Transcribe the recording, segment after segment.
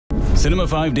Cinema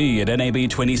 5D at NAB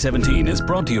 2017 is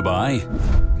brought to you by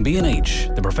B&H,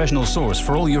 the professional source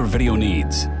for all your video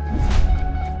needs.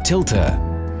 Tilta,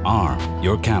 arm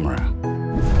your camera.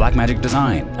 Blackmagic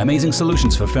Design, amazing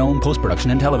solutions for film,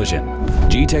 post-production and television.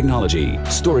 G Technology,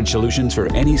 storage solutions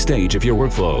for any stage of your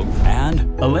workflow. And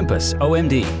Olympus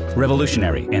OMD,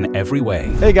 revolutionary in every way.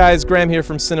 Hey guys, Graham here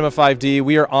from Cinema 5D.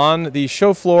 We are on the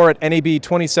show floor at NAB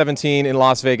 2017 in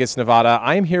Las Vegas, Nevada.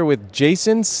 I am here with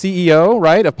Jason, CEO,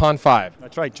 right, of Pond5.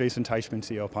 That's right, Jason Teichman,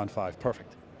 CEO of Pond5.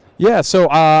 Perfect. Yeah, so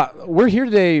we're here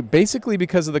today basically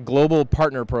because of the Global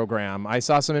Partner Program. I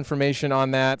saw some information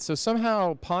on that. So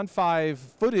somehow Pond5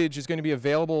 footage is going to be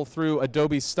available through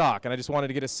Adobe Stock, and I just wanted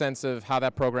to get a sense of how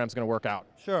that program is going to work out.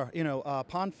 Sure. You know,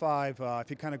 Pond5, if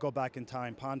you kind of go back in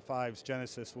time, Pond5's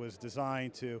genesis was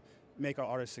designed to make our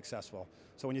artists successful.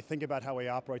 So when you think about how we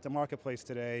operate the marketplace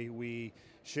today, we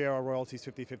share our royalties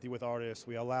 50-50 with artists.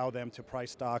 We allow them to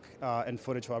price stock and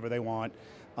footage however they want.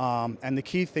 And the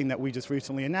key thing that we just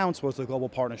recently announced was the Global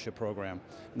Partnership Program.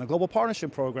 And the Global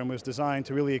Partnership Program was designed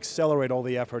to really accelerate all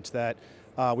the efforts that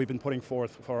we've been putting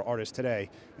forth for our artists today.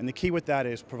 And the key with that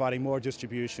is providing more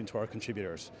distribution to our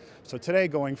contributors. So today,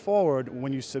 going forward,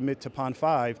 when you submit to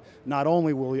Pond5, not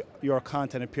only will your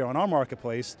content appear on our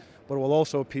marketplace, but it will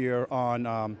also appear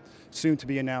on soon to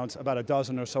be announced about a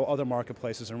dozen or so other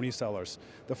marketplaces and resellers.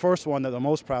 The first one that I'm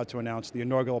most proud to announce, the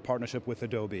inaugural partnership with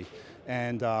Adobe.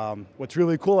 And what's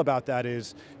really cool about that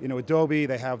is, you know, Adobe,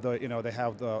 they have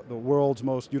the world's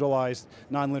most utilized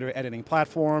non-linear editing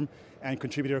platform, and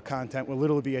contributor content will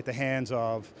literally be at the hands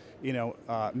of, you know,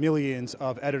 millions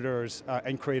of editors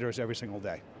and creators every single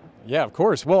day. Yeah, of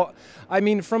course. Well, I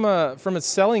mean, from a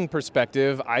selling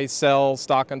perspective, I sell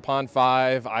stock on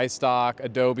Pond5, iStock,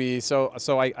 Adobe,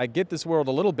 so I get this world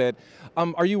a little bit.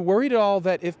 Are you worried at all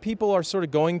that if people are sort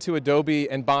of going to Adobe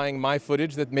and buying my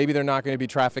footage, that maybe they're not going to be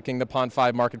trafficking the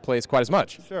Pond5 marketplace quite as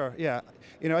much? Sure, yeah.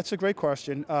 You know, that's a great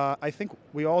question. I think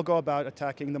we all go about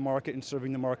attacking the market and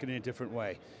serving the market in a different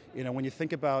way. You know, when you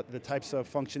think about the types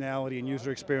of functionality and user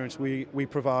experience we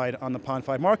provide on the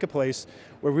Pond5 marketplace,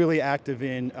 we're really active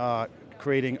in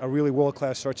creating a really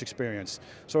world-class search experience.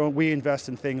 So we invest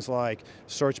in things like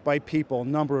search by people,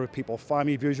 number of people, find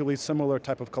me visually similar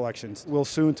type of collections. We'll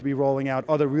soon to be rolling out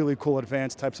other really cool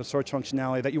advanced types of search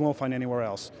functionality that you won't find anywhere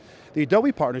else. The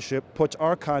Adobe partnership puts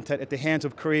our content at the hands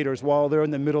of creators while they're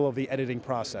in the middle of the editing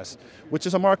process, which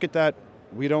is a market that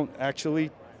we don't actually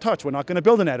touch. We're not going to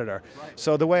build an editor. Right.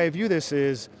 So the way I view this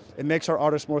is it makes our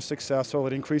artists more successful,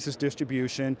 it increases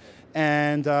distribution,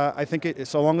 and I think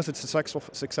so long as it's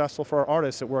successful for our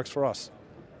artists, it works for us.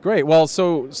 Great. Well,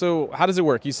 so how does it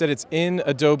work? You said it's in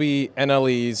Adobe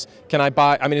NLEs. Can I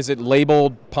buy, I mean, is it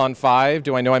labeled Pond5?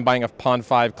 Do I know I'm buying a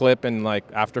Pond5 clip in like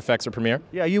After Effects or Premiere?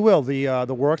 Yeah, you will. The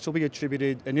works will be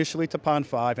attributed initially to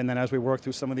Pond5, and then as we work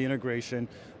through some of the integration,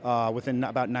 within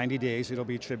about 90 days, it'll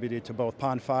be attributed to both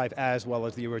Pond5 as well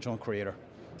as the original creator.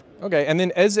 Okay, and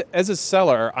then as a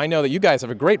seller, I know that you guys have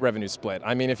a great revenue split.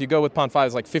 I mean, if you go with Pond5,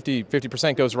 it's like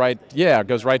 50% goes right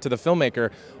to the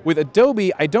filmmaker. With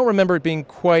Adobe, I don't remember it being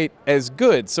quite as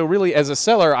good. So really, as a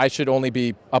seller, I should only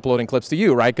be uploading clips to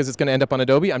you, right? Because it's going to end up on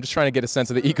Adobe. I'm just trying to get a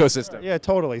sense of the ecosystem. Yeah,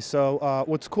 totally. So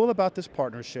what's cool about this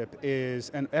partnership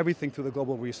is, and everything through the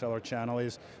global reseller channel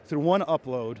is, through one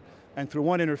upload, and through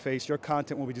one interface, your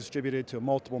content will be distributed to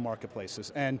multiple marketplaces.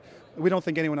 And we don't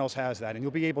think anyone else has that. And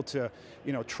you'll be able to,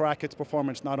 you know, track its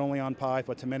performance not only on Pi,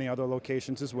 but to many other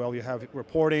locations as well. You have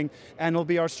reporting, and it'll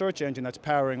be our search engine that's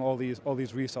powering all these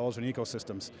resellers and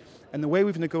ecosystems. And the way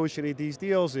we've negotiated these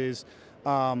deals is,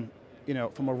 you know,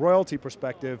 from a royalty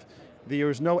perspective, there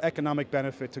is no economic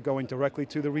benefit to going directly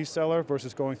to the reseller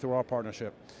versus going through our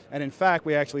partnership. And in fact,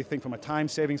 we actually think from a time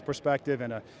savings perspective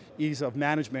and a ease of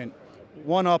management,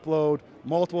 one upload,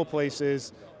 multiple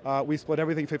places, we split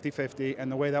everything 50-50, and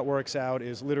the way that works out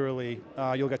is literally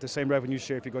you'll get the same revenue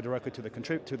share if you go directly to the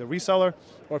reseller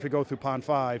or if you go through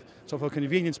Pond5. So from a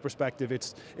convenience perspective,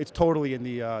 it's totally in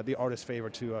the artist's favor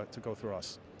to go through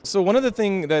us. So one of the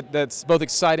things that's both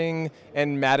exciting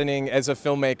and maddening as a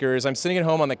filmmaker is I'm sitting at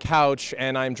home on the couch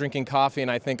and I'm drinking coffee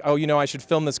and I think, oh, you know, I should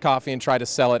film this coffee and try to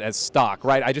sell it as stock,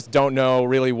 right? I just don't know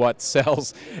really what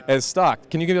sells as stock.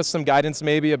 Can you give us some guidance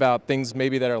maybe about things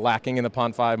maybe that are lacking in the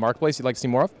Pond5 marketplace you'd like to see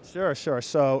more of? Sure, sure.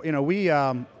 So, you know,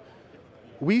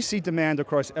 we see demand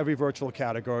across every virtual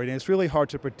category, and it's really hard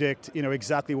to predict, you know,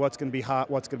 exactly what's going to be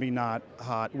hot, what's going to be not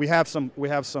hot. We have some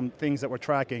things that we're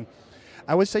tracking.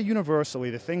 I would say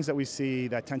universally, the things that we see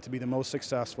that tend to be the most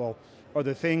successful are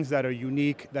the things that are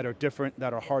unique, that are different,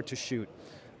 that are hard to shoot.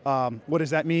 What does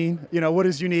that mean? You know, what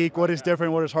is unique, what is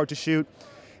different, what is hard to shoot?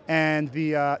 And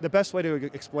the best way to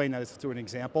explain that is through an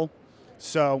example.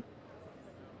 So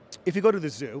if you go to the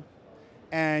zoo,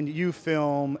 and you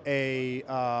film a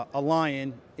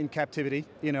lion in captivity,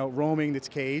 you know, roaming its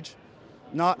cage.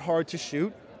 Not hard to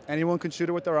shoot. Anyone can shoot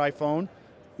it with their iPhone.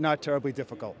 Not terribly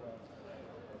difficult.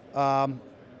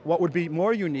 What would be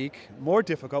more unique, more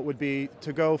difficult, would be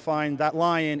to go find that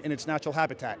lion in its natural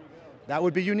habitat. That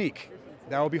would be unique.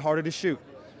 That would be harder to shoot.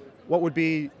 What would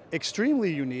be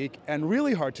extremely unique and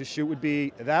really hard to shoot would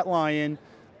be that lion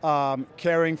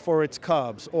caring for its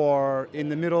cubs, or in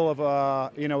the middle of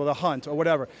a hunt or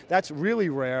whatever. That's really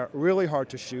rare, really hard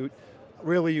to shoot,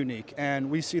 really unique. And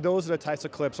we see those are the types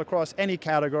of clips across any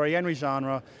category, any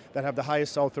genre, that have the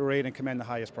highest sell-through rate and command the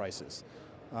highest prices.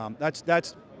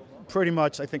 That's pretty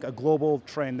much, I think, a global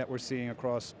trend that we're seeing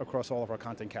across all of our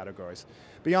content categories.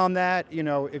 Beyond that, you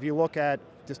know, if you look at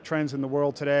the trends in the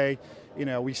world today, you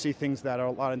know, we see things that are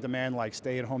a lot in demand, like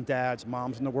stay-at-home dads,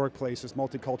 moms in the workplaces,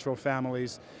 multicultural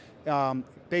families,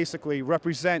 basically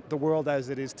represent the world as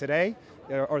it is today,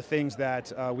 are things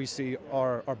that we see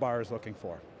our buyers looking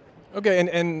for. Okay,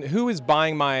 and who is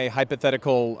buying my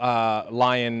hypothetical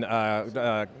lion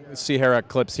Sierra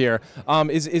clips here?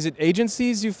 Is it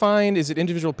agencies you find? Is it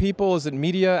individual people? Is it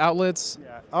media outlets?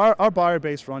 Yeah, our buyer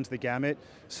base runs the gamut.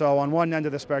 So on one end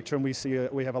of the spectrum, we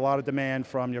have a lot of demand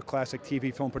from your classic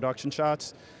TV film production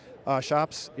shops.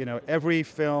 You know, every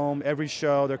film, every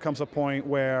show, there comes a point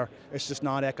where it's just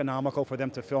not economical for them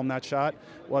to film that shot.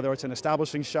 Whether it's an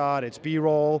establishing shot, it's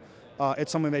B-roll,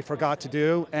 it's something they forgot to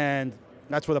do, and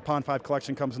that's where the Pond5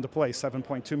 collection comes into play.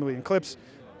 7.2 million clips.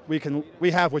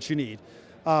 We have what you need.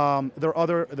 There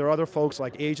are other folks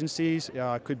like agencies.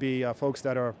 Could be folks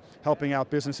that are helping out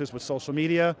businesses with social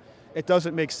media. It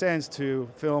doesn't make sense to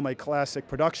film a classic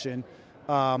production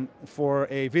for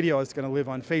a video that's going to live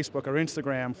on Facebook or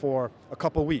Instagram for a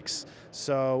couple weeks.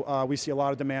 So we see a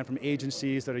lot of demand from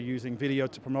agencies that are using video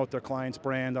to promote their client's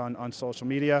brand on social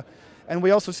media. And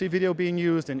we also see video being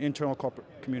used in internal corporate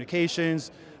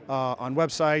communications, on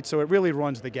websites, so it really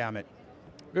runs the gamut.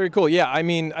 Very cool. Yeah, I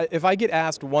mean, if I get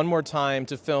asked one more time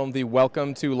to film the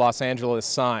Welcome to Los Angeles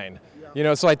sign, you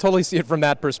know, so I totally see it from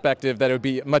that perspective, that it would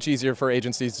be much easier for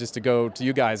agencies just to go to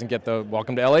you guys and get the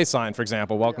Welcome to LA sign, for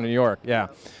example, Welcome to New York. Yeah.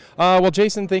 Well,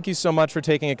 Jason, thank you so much for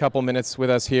taking a couple minutes with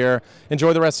us here.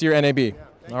 Enjoy the rest of your NAB.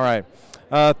 All right.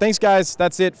 Thanks, guys.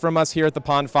 That's it from us here at the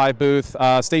Pond5 booth.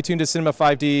 Stay tuned to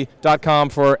cinema5d.com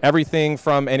for everything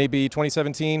from NAB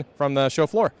 2017 from the show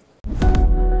floor.